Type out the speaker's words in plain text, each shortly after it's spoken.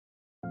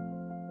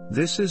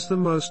This is the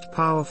most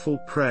powerful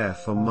prayer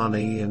for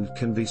money and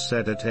can be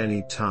said at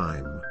any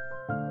time.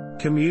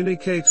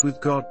 Communicate with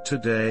God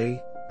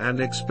today, and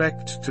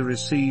expect to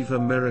receive a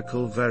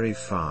miracle very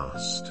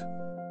fast.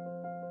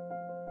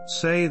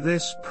 Say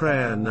this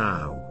prayer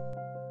now.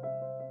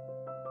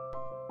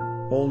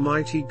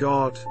 Almighty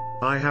God,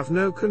 I have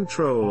no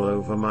control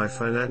over my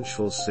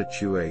financial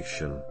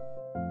situation.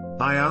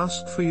 I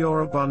ask for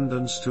your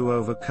abundance to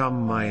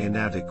overcome my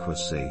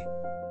inadequacy.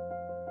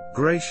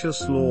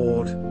 Gracious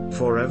Lord,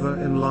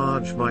 forever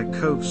enlarge my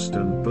coast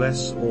and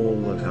bless all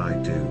that I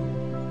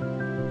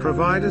do.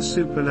 Provide a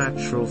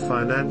supernatural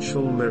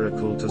financial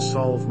miracle to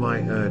solve my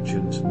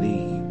urgent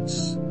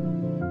needs.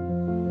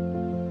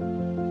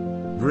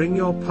 Bring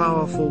your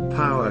powerful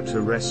power to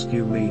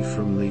rescue me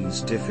from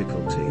these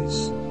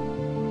difficulties.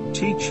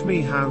 Teach me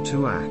how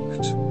to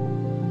act.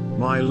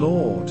 My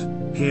Lord,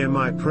 hear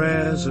my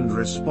prayers and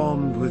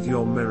respond with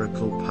your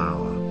miracle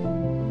power.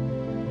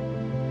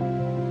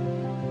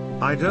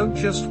 I don't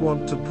just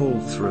want to pull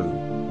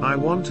through, I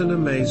want an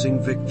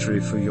amazing victory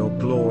for your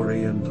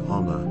glory and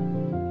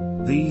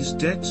honor. These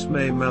debts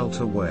may melt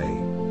away.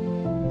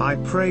 I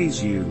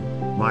praise you,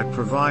 my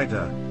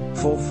provider,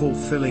 for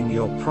fulfilling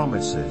your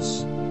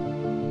promises.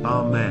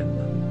 Amen.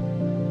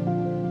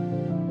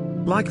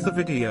 Like the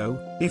video,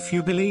 if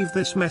you believe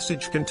this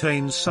message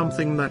contains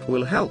something that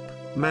will help,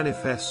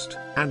 manifest,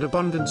 and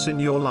abundance in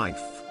your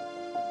life.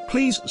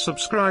 Please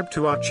subscribe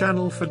to our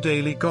channel for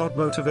daily God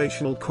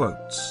motivational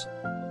quotes.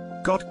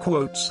 God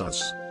quotes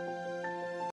us.